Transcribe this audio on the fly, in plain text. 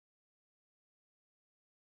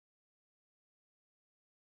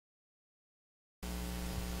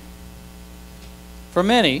For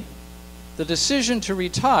many, the decision to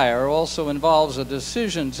retire also involves a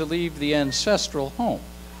decision to leave the ancestral home.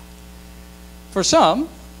 For some,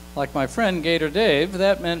 like my friend Gator Dave,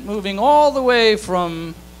 that meant moving all the way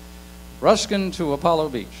from Ruskin to Apollo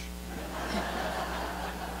Beach.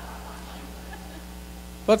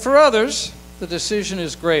 But for others, the decision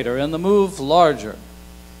is greater and the move larger.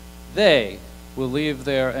 They will leave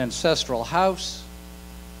their ancestral house,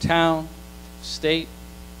 town, state,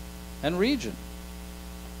 and region.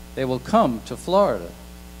 They will come to Florida,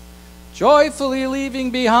 joyfully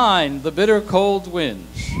leaving behind the bitter cold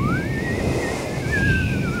winds,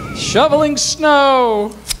 shoveling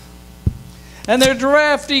snow, and their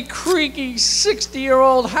drafty, creaky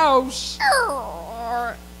 60-year-old house.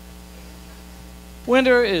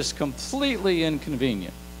 Winter is completely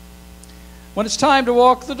inconvenient. When it's time to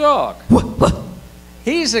walk the dog,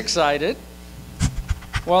 he's excited,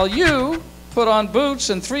 while you put on boots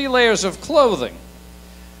and 3 layers of clothing.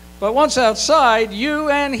 But once outside,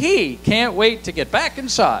 you and he can't wait to get back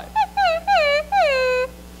inside.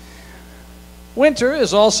 Winter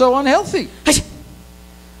is also unhealthy,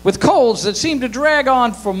 with colds that seem to drag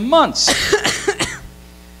on for months.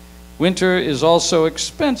 Winter is also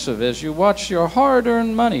expensive as you watch your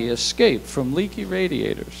hard-earned money escape from leaky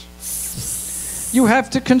radiators. You have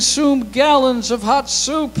to consume gallons of hot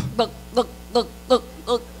soup.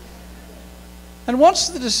 And once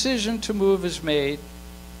the decision to move is made,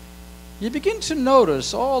 you begin to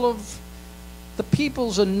notice all of the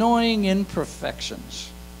people's annoying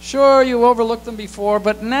imperfections. Sure, you overlooked them before,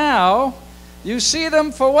 but now you see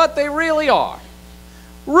them for what they really are.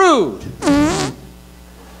 Rude.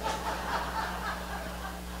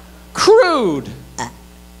 Crude.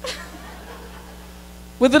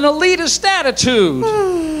 With an elitist attitude.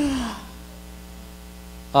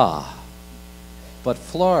 But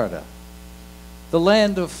Florida, the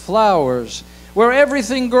land of flowers, where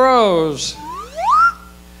everything grows,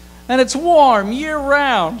 and it's warm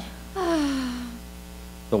year-round.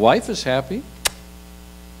 The wife is happy.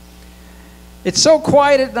 It's so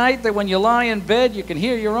quiet at night that when you lie in bed, you can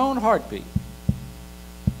hear your own heartbeat.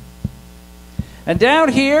 And down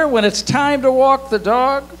here, when it's time to walk the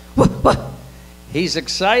dog, he's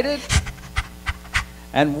excited.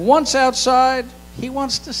 And once outside, he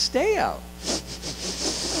wants to stay out,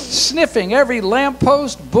 sniffing every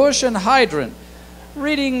lamppost, bush, and hydrant,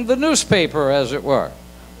 reading the newspaper, as it were.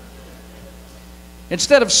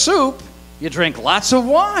 Instead of soup, you drink lots of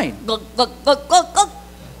wine.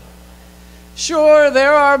 Sure,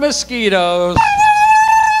 there are mosquitoes.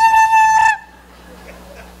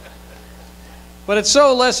 But it's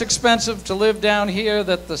so less expensive to live down here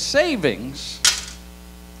that the savings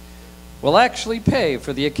will actually pay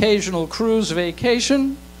for the occasional cruise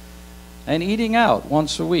vacation and eating out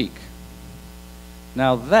once a week.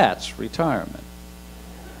 Now that's retirement.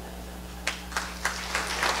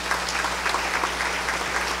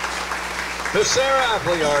 To Sarah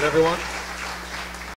Appleyard, everyone.